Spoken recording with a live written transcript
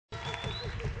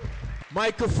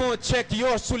Microphone check,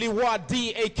 yours truly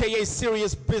Y.DEE, aka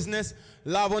Serious Business.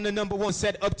 Live on the number one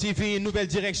set Up TV, nouvelle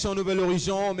direction, nouvel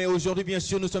horizon. Mais aujourd'hui, bien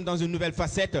sûr, nous sommes dans une nouvelle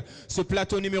facette. Ce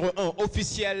plateau numéro 1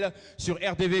 officiel sur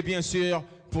RDV, bien sûr,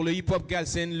 pour le hip-hop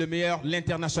Galsen, le meilleur,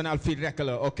 l'international field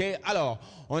record. OK? Alors,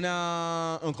 on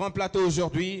a un grand plateau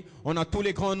aujourd'hui. On a tous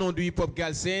les grands noms du hip-hop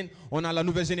Galsen. On a la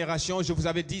nouvelle génération. Je vous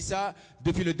avais dit ça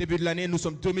depuis le début de l'année. Nous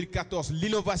sommes 2014.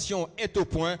 L'innovation est au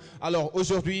point. Alors,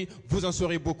 aujourd'hui, vous en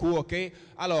saurez beaucoup. OK?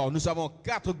 Alors, nous avons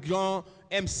 4 grands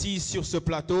MC sur ce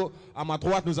plateau. À ma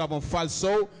droite, nous avons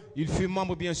FALLSOW. Il fut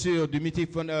membre, bien sûr, du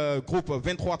mythique groupe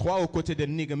 23-3 aux côtés de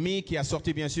Nigga Me, qui a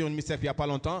sorti, bien sûr, une mixtape il n'y a pas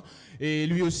longtemps. Et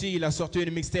lui aussi, il a sorti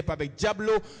une mixtape avec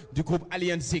Diablo du groupe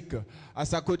Alien Zik. À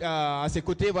ses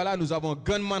côtés, voilà, nous avons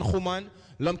Gunman XUMAN,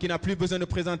 l'homme qui n'a plus besoin de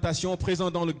présentation, présent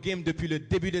dans le game depuis le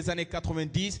début des années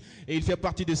 90. Et il fait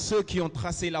partie de ceux qui ont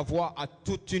tracé la voie à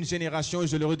toute une génération, et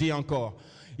je le redis encore.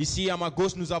 Ici, à ma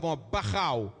gauche, nous avons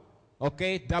Baxaw. OK,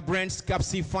 Da Brands,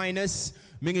 Capsi Finest,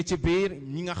 mi ngi ci biir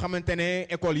ñi nga xamantene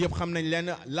école yëpp xam nañ leen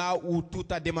là où tout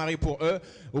a démarré pour eux,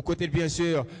 aux côtés bien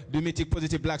sûr du mythique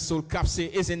Positive Black Soul. Capsi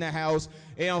is in the house.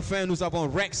 Et enfin nous avons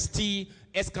X.UMAN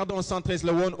Escadron 113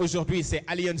 le One. Aujourd'hui c'est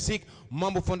Alien Zik,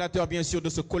 membre fondateur bien sûr de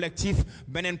ce collectif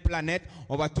Benen Planet.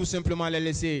 On va tout simplement les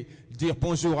laisser dire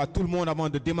bonjour à tout le monde avant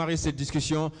de démarrer cette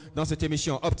discussion dans cette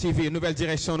émission Up TV, nouvelle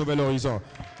direction, nouvel horizon.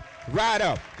 Right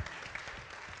up.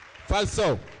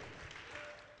 FALLSOW.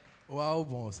 Waaw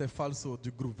bon c'est FALLSOW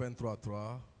du groupe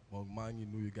 23-3 bon maa ngi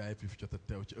nuyu gars yi fi jot a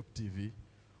teew ci Up TV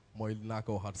mooy naa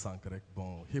ko waxaat sànq rek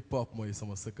bon hip hop mooy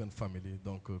sama second family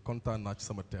donc kontaan naa ci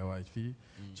sama teewaay fii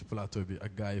ci plateau bi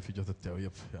ak gars yi fi jot a teew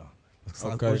yëpp waaw.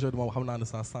 parce que aujourd'hui moom xam naa ne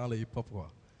ça sent le hip hop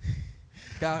quoi.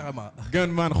 Carrément.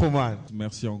 Gunman XUMAN.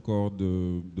 Merci encore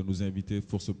de nous inviter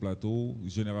pour ce plateau.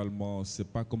 Généralement, c'est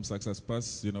pas comme ça que ça se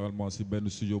passe. Généralement, c'est ben le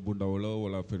studio Bundaola ou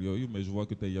la Ferrier, mais je vois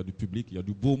que il y a du public, il y a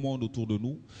du beau monde autour de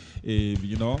nous. Et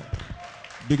you know,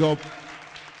 big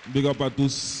up à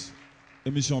tous.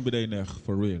 Émission Bidainer,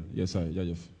 for real. Yes, I,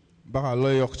 yeah, Bara, lo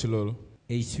yok ci lolu.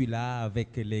 Et je suis là avec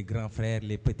les grands frères,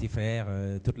 les petits frères,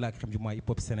 toute la crème du mois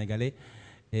hip-hop sénégalais.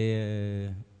 Et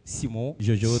Simon,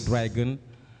 Jojo, Dragon,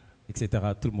 etc.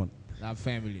 Tout le monde. La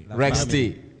family.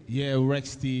 X.UMAN. Yeah,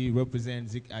 X.UMAN represent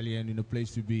Zik Alien in a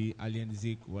place to be. Alien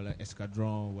Zik, wala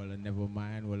Escadron, wala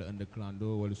Nevermind, wala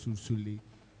Underclando, wala Sulsuli.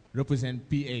 Represent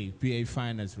PA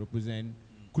Finance, represent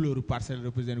couleur parcelle,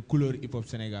 represent couleur hip hop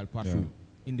Sénégal partout.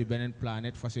 Independent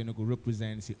Planet, façon que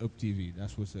represent c'est Up TV.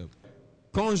 That's what's up.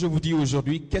 Quand je vous dis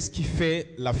aujourd'hui, qu'est-ce qui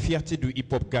fait la fierté du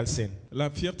hip-hop Galsen? La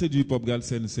fierté du hip-hop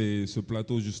Galsen, c'est ce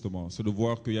plateau justement. C'est de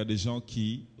voir qu'il y a des gens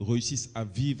qui réussissent à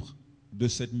vivre de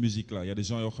cette musique-là. Il y a des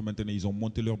gens qui maintenant ils ont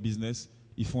monté leur business,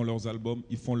 ils font leurs albums,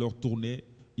 ils font leurs tournées,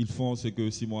 ils font ce que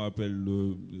Simon appelle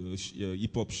le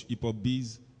hip-hop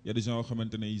biz. Il y a des gens qui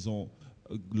maintenant ils ont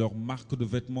leur marque de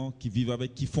vêtements qui vivent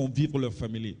avec, qui font vivre leur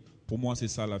famille. Pour moi, c'est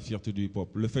ça la fierté du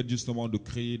hip-hop. Le fait justement de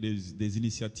créer des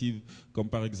initiatives comme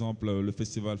par exemple le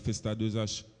festival Festa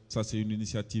 2H, ça c'est une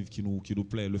initiative qui nous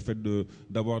plaît. Le fait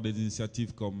d'avoir des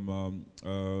initiatives comme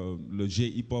le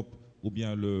G-Hip-Hop ou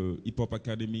bien le Hip-Hop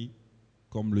Academy,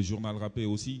 comme le journal rappé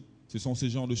aussi, ce sont ces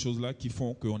genres de choses-là qui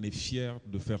font qu'on est fiers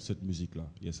de faire cette musique-là.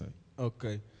 Yes, I. OK.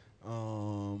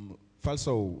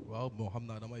 FALLSOW. waaw bon xam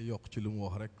naa damay yokk ci li mu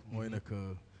wax rek mooy nag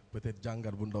peut-être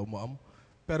jàngat bu ndaw mu am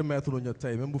permettre ñu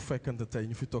tey même bu fekkante tey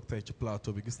ñu fi toog tey ci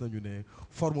plateau bi gis nañu ne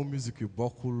forme musique yu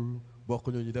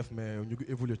bokkuñu ñu def mais ñu ngi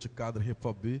évoluer ci cadre hip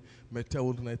hop bi mais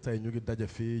teewul ne tey ñu ngi daje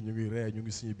fii ñu ngi ree ñu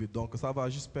ngi suñu biir donc ça va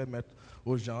juste permettre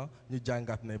aux gens ñu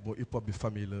jàngaat ne bon hip hop bi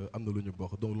famille la am na lu ñu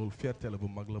bokk donc loolu fierté la bu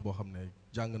mag la boo xam ne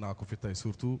jàng naa ko fi tey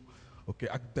surtout ok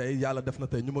ak tey yàlla def na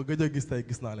tey ñu ma gëj a gis tey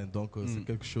gis naa leen donc c'est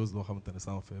quelque chose boo xamante ne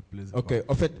ça me fait plaisir. OK,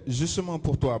 en fait justement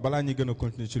pour toi balaa ñu gën a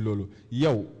continuer ci loolu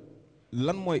yow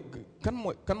lan mooy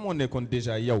kan moo nekkoon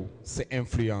déjà yow sa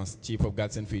influence ci hip hop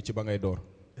Galsen fii ci ba ngay door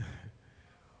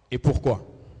et pourquoi?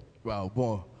 waaw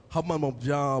bon xam man moom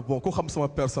genre bon ku xam sama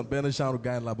personne benn genre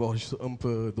gars la boo je suis un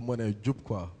peu du ma nee jub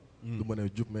quoi. du ma nee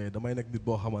jub mais damay nekk nit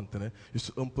boo xamante ne je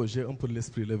suis un peu j'ai un peu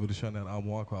l'esprit révolutionnaire en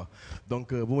moi quoi.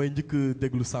 donc bu may njëkk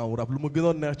déglu sound rap lu ma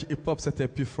gënoon neex ci hip hop c'était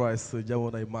P Froiss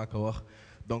jamonoy maa ko wax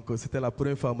donc c'était la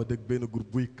première fois ma dégg benn groupe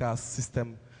buy casse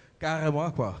système carrément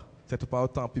quoi. C'était pas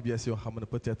autant PBS yoo xam ne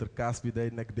peut-être casse bi day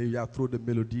nekk day y a trop de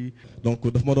mélodie donc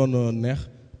daf ma doon neex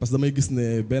parce que damay gis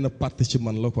ne benn partie ci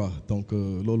man la quoi donc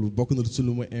loolu bokk na ci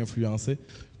lu ma influencé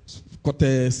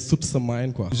côté sut sa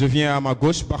mind quoi. Je viens à ma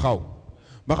gauche Baxaw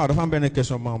dafa am benn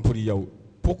question maam pour yow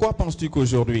pourquoi penses-tu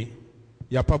qu'aujourd'hui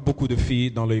il y a pas beaucoup de filles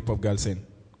dans le hip-hop Galsen?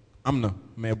 Am na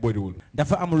mais bëriwul.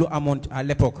 Dafa am lu amoon à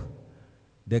l'époque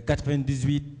de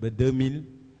 98 ba 2000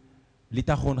 li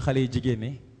taxoon xale yi jigéen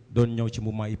ñi doon ñëw ci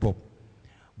mouvement hip-hop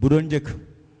bu doon njëkk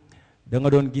da nga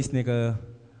doon gis ne que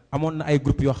amoon na ay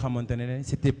groupes yoo xamante ne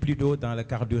c'était plutôt dans le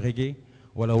cadre du reggae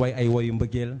wala way ay woyu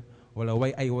mbëggeel wala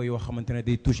way ay woy yoo xamante ne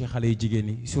day toucher xale yu jigéen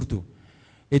ñi surtout.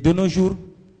 Et de nos jours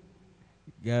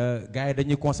gars yi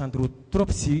dañuy concentrer trop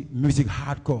si musique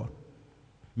hardcore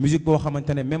musique boo xamante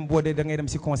ne même boo dee da ngay dem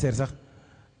si concert sax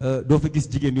doo fa gis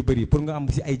jigéen yu bëri pour nga am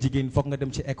si ay jigéen foog nga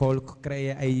dem ci école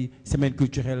créer ay semaine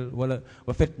culturelle wala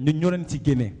en fait ñun ñoo leen si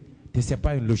génnee te c'est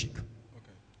pas une logique.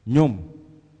 ñoom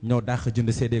ñoo dàq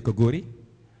jënd CD ko góor yi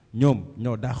ñoom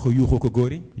ñoo dàq yuuxu ko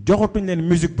góor yi joxatuñ leen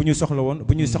musique bu ñuy soxla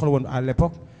woon à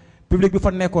l'époque public bi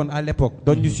fa nekkoon à l'époque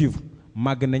doon ñu suivre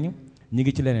màgg nañu ñi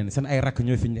ngi ci leneen seen ay rakk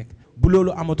ñoo fi nekk bu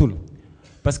loolu amatul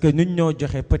parce que ñun ñoo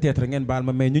joxe peut-être ngeen baal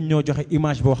ma mais ñun ñoo joxe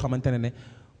image boo xamante ne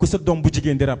ku sa doom bu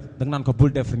jigéen di rap da nga naan ko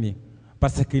bul def nii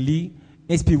parce que lii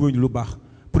inspiré wuñu lu baax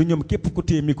pour ñoom képp ku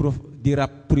téye micro di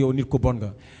rap pour yow nit ko bon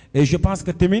nga. Et je pense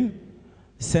que tamit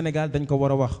Sénégal dañ ko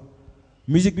war a wax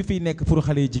musique bi fiy nekk pour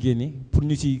xale yu jigéen ñi pour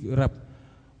ñu ci rap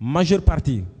majeure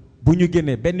partie bu ñu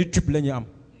génnee benn tube la ñu am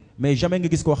mais jamais nga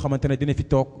gis koo xamante ne dina fi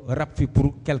toog rap fi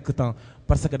pour quelque temps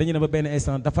parce que dañu ne ba benn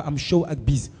instant dafa am show ak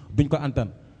bis duñ ko antan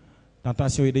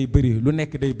tentation yi day bëri lu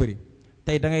nekk day bëri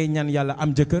tey da ngay ñaan yàlla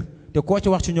am jëkkër te koo ci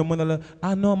wax ci ñoom mën na la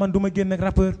ah non man du ma génn ak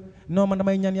rappeur non man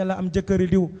damay ñaan yàlla am jëkkëri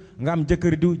diw nga am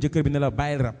jëkkëri diw jëkkër bi ne la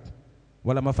bàyyil rap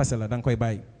wala ma fase la da nga koy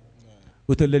bàyyi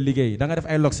utal la liggéey da nga def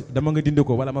ay lox dama nga dindi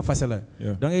ko wala ma fase la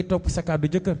da ngay topp sa kàddu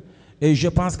jëkkër. Et je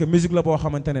pense que musique la boo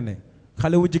xamante ne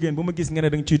xale wu jigéen bu ma gis nga ne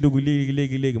da nga ciy dugg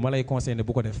léegi ma lay conseillé ne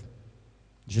bu ko def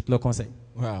je te le conseille.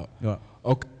 waaw waaw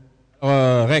ok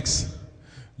Rex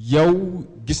yow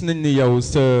gis nañ ni yow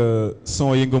sa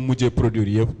son yi nga mujjee produire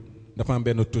yëpp dafa am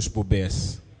benn touche bu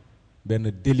bees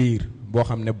benn délire boo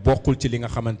xam ne bokkul ci li nga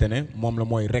xamante ne moom la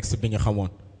mooy Rex bi ñu xamoon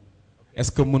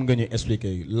est-ce que mën nga ñu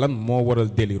expliquer lan moo waral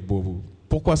délire boobu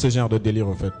pourquoi ce genre de délire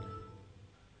en fait.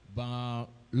 Ben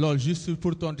loolu juste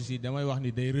pour tontu si damay wax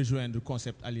ni day rejoindre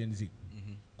concept Alien Zik.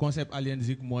 Concept Alien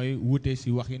Zik mooy wute si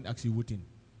waxin ak si wutin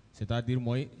c'est-à-dire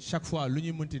mooy chaque fois lu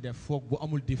ñuy mënti def foog bu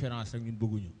amul différence rek ñun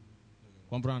bëgguñu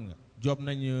comprendre nga. job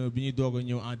nañ bi ñuy doog a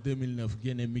ñëw en 2009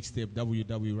 génne mixtape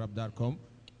www.rap.com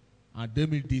en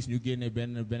 2010 ñu génne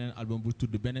beneen album bu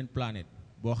tudd beneen planète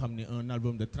boo xam ni un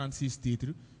album de 36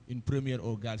 titres une première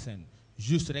au Galsen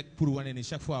juste rek pour wane ni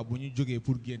chaque fois bu ñu jógee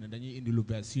pour génn dañuy indi lu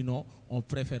bees sinon on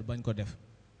préfère bañ ko def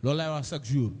loolu lay wax chaque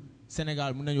jour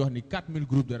Sénégal mën nañu wax ni 4000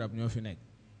 groupes de rap ñoo fi nekk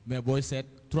mais booy seet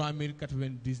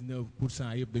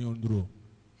 3099% yëpp dañoo nduroo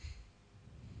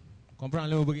comprendre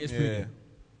li ma bëgg expliquer.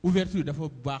 Ouverture dafa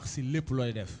baax si lépp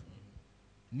looy def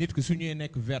nit ki su ñuy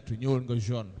nekk verte ñëwal nga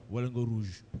jaune wala nga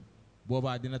rouge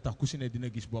boobaa dina tax ku si ne dina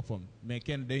gis boppam mais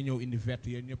kenn day ñëw indi verte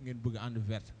yéen ñëpp ngeen bëgg ànd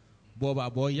verte boobaa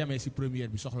boo yemee si première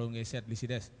bi soxla ngay seet li si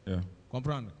des.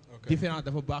 comprendre différence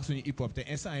dafa baax suñu hip hop te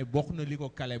instant yi bokk na li ko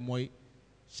kale mooy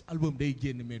album day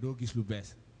génn mais doo gis lu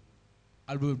bees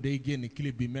album day génn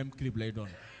clip bi même clip lay doon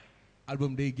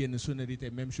album day génn sonorité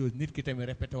même chose nit ki tamit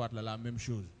répété waat la même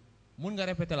chose. mun nga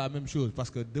répéter la même chose parce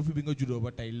que depuis bi nga juddoo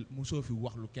ba tey mosoo fi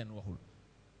wax lu kenn waxul.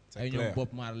 ay ñoom Bob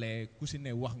Marley ku si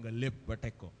ne wax nga lépp ba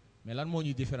teg ko mais lan moo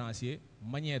ñuy différencier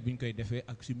manière bi ñu koy defee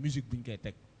ak si musique bi ñu koy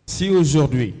teg. Si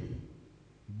aujourd'hui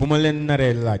bu ma leen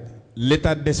naree laaj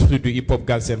l'état d'esprit du hip hop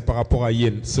galsen par rapport à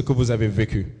yéen ce que vous avez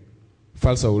vécu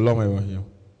FALLSOW loo may wax yow.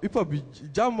 hip hop bi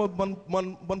jàmm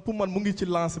man pour man mu ngi ci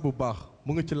lancé bu baax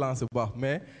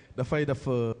mais dafay def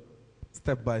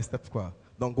step by step quoi.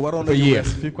 donc waroon nañu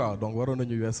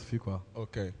weesu fii quoi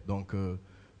ok donc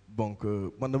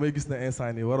man damay gis ne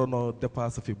instant yi waroon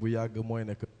dépasser fii bu yàgg mooy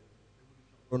nekk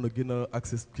waroon na gën a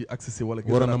accès wala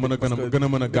waroon na gën a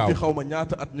mën a gaaw fi xaw ma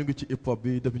ñaata at ñu ngi ci hip hop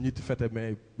bi depuis ñuy fete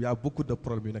mais y a beaucoup de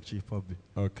problèmes yu nekk ci hip hop bi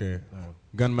ok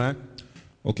Gunman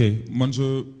ok man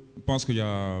je pense que y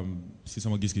a si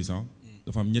sama gis-gis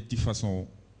dafa am ñetti façon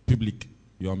public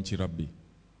yoo am ci rap bi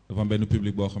dafa am benn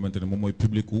public boo xamante ne moom mooy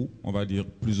public wu on va dire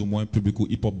plus ou moins public wu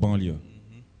hip hop banlieue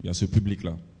il y a ce public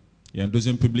là il y a un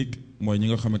deuxième public mooy ñi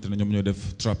nga xamante ne ñoom ñooy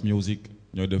def trap music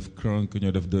ñooy def crunk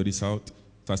ñooy def dirty south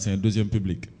ça c'est un deuxième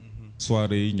public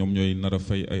soirée yi ñoom ñooy nar a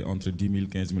fay ay entre 10 000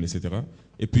 15 000 et cetera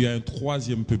et puis il y a un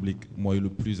troisième public mooy le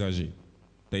plus âgé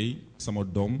tey sama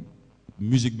doom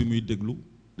musique bi muy déglu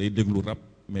day déglu rap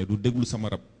mais du déglu sama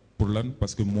rap pour lan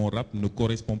parce que mon rap ne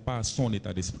correspond pas à son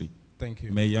état d'esprit. Thank you.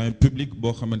 Mais il y a un public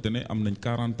boo xamante ne am nañ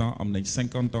 40 ans am nañ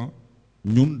 50 ans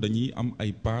ñun dañuy am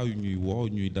ay pas yu ñuy woo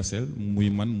ñuy dasel muy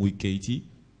man muy Keyti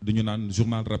dañu naan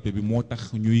journal rappé bi moo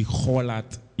tax ñuy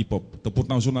xoolaat hip hop te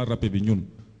pourtant journal rappé bi ñun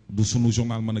du sunu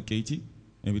journal man a Keyti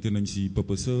invité nañ si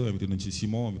PPS invité nañ si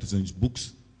Simon invité nañ si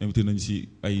Books invité nañ si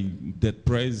ay Dead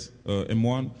Praise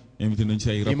M1 invité nañ si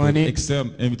ay rappeurs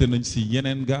externes invité nañ si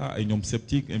yeneen gars ay ñoom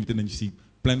Sceptique invité nañ si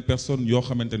plein de personnes yoo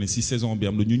xamante ne si saison bi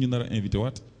am na ñu nar a invité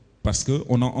waat parce que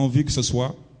on a envie que ce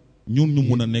soit ñun ñu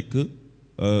mun a nekk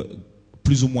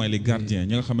plus ou moins les gardiens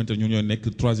ñi nga xamante ne ñun ñooy nekk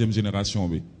 3e génération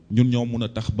bi ñun ñoo mun a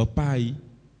tax ba paa yi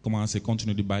commencé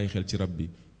continuer di bàyyi xel ci rap bi.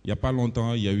 Il y a pas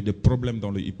longtemps il y a eu des problèmes dans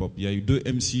le hip-hop. Il y a eu 2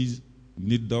 MCs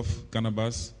Nit Doff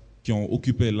Cannabis qui ont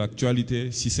occupé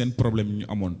l'actualité si c'est un problème ñu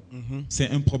amoon.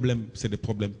 C'est un problème, c'est des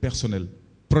problèmes personnels.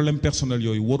 Problème personnel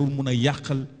yooyu warul mun a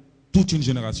yàqal toute une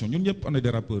génération ñun ñëpp on est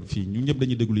des rappeurs fii ñun ñëpp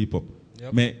dañuy déglu hip-hop.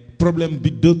 Mais problème bi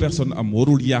 2 personnes am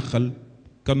warul yàqal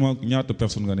kan ma ñaata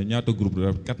personnes nga ne ñaata groupe de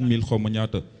rap 4000 xaw ma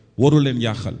ñaata warul leen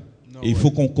yàqal. Et il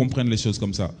faut qu'on comprenne les choses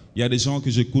comme ça. Il y a des gens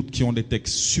que j'écoute qui ont des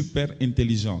textes super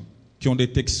intelligents, qui ont des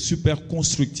textes super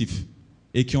constructifs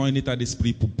et qui ont un état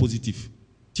d'esprit positif.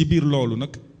 Ci biir loolu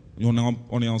nag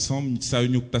on est ensemble saa yu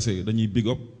ñu tase dañuy big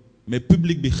up mais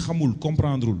public bi xamul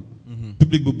comprendrewul.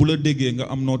 Public bi bu la déggee nga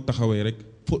am noo taxawee rek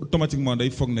automatiquement day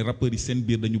foog ne rappeurs yi seen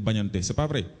biir dañu bañante c'est pas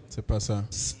vrai. C'est pas ça.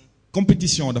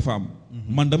 Compétition dafa am.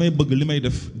 Man damay bëgg li may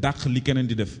def dàq li keneen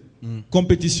di def.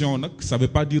 Compétition nag ça veut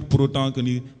pas dire pour autant que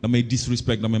ni damay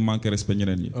disrespect damay manquer respect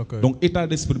ñeneen ñi. Donc état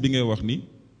d'esprit bi ngay wax ni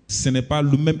ce n'est pas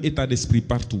le même état d'esprit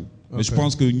partout. Mais je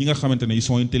pense que ñi nga xamante ne ils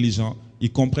sont intelligents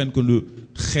ils comprennent que le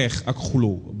xeex ak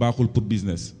xuloo baaxul pour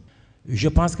business. Je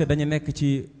pense que dañu nekk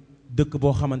ci dëkk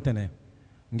boo xamante ne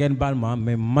ngeen baal ma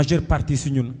mais majeure partie su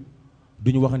ñun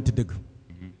duñu waxante dëgg.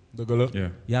 dëgg la.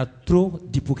 Y a trop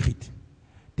d'hypocrite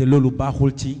te loolu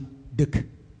baaxul ci dëkk.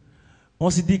 On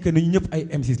se dit que ñu ñëpp ay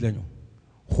M6 lañu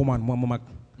xumaan moom ma mag.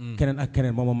 keneen ak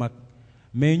keneen moom ma mag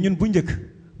mais ñun bu njëkk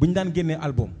bu ñu daan génnee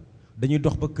album dañuy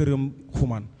dox ba këram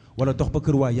xumaan wala dox ba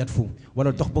kër waa Yatfu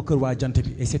wala dox ba kër waa jant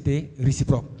bi et c'était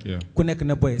réciproque. ku nekk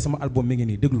na boy sama album mi ngi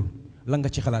nii déglu la nga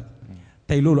ci xalaat.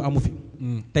 tey loolu amu fi.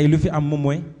 tey lu fi am moom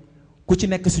mooy ku ci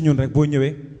nekk si ñun rek boo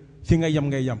ñëwee fi nga yem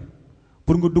ngay yem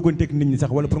pour nga dugganteeg nit ñi sax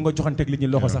wala pour nga joxanteeg nit ñi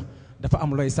loxo sax dafa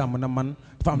am looy sàmm na man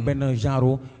dafa am benn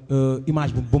genre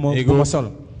image bu ma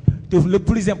sol. te le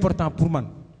plus important pour man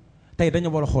tey dañu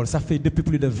war a xool ça fait depuis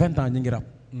plus de 20 ans ñu ngi rap.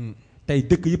 tey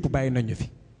dëkk yëpp bàyyi nañu fi.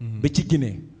 ba ci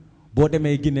Guinée boo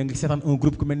demee Guinée nga seetaan un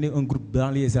groupe ku mel ni un groupe dans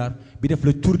les arts bi def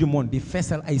le tour du monde di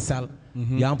feesal ay salles.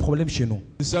 Y a un problème chez nous.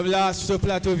 Nous sommes là sur ce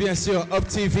plateau bien sûr Up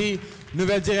TV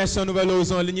nouvelle direction nouvelle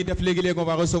horizon li ñuy def léegi-léegi on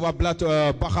va recevoir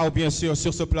Baxaw bien sûr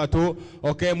sur ce plateau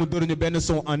ok mu doon ñu benn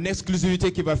son en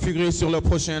exclusivité qui va figurer sur le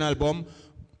prochain album.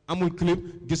 amul clip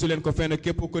gisu leen ko fenn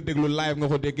képp ko déglu live nga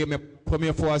ko déggee mais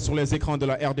première fois sur les écrans de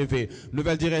la RDV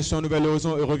nouvelle direction nouvelle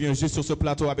horizon et revient juste sur ce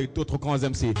plateau avec d'autres grands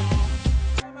MC.